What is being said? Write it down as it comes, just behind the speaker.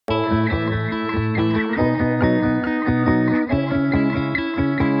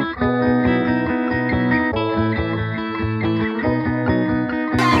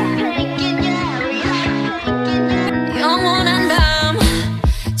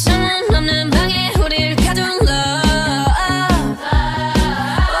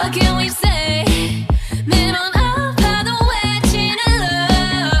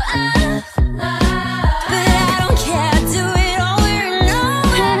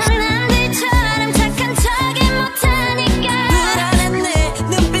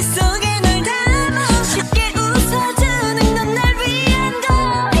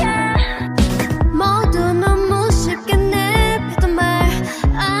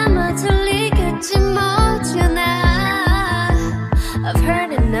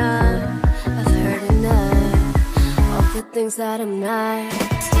things that I'm not.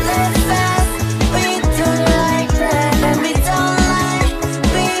 Live fast, we don't like that, and we don't like.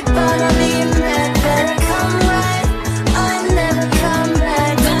 We wanna be mad, better come right. I never come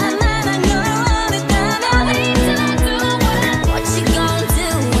back. What you gon' do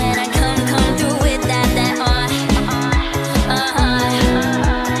when I come through with that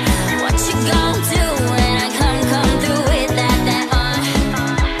What you gon' do when I come through with that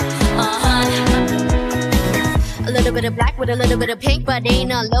A little bit of black with a little bit of pink, but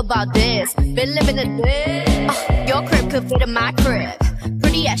ain't all about this. Been living in this. Your crib could fit in my crib.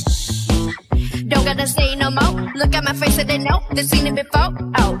 Pretty as don't gotta say no more. Look at my face and they know they've seen it before.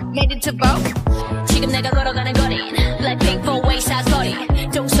 Oh, made it to both. 지금 내가 걸어가는 거린 Blackpink four-way 사거리.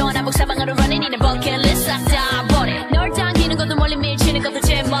 동서남북 사방으로 running in a bucket list 싹 다 버려. 널 당기는 것도 멀리 밀치는 것도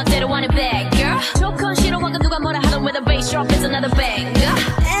제 멋대로 하는 bad girl. 조건 싫어하고 누가 뭐라 하든 with a bass drop is another bang.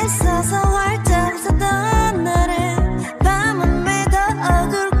 애써서 활짝 웃었던 너를 밤은 왜 더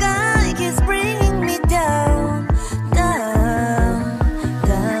어둘까. It keeps bringing me down, down,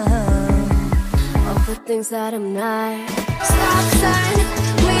 down. All the things that I'm not. Stop sign,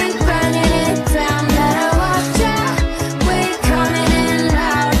 we burning it down.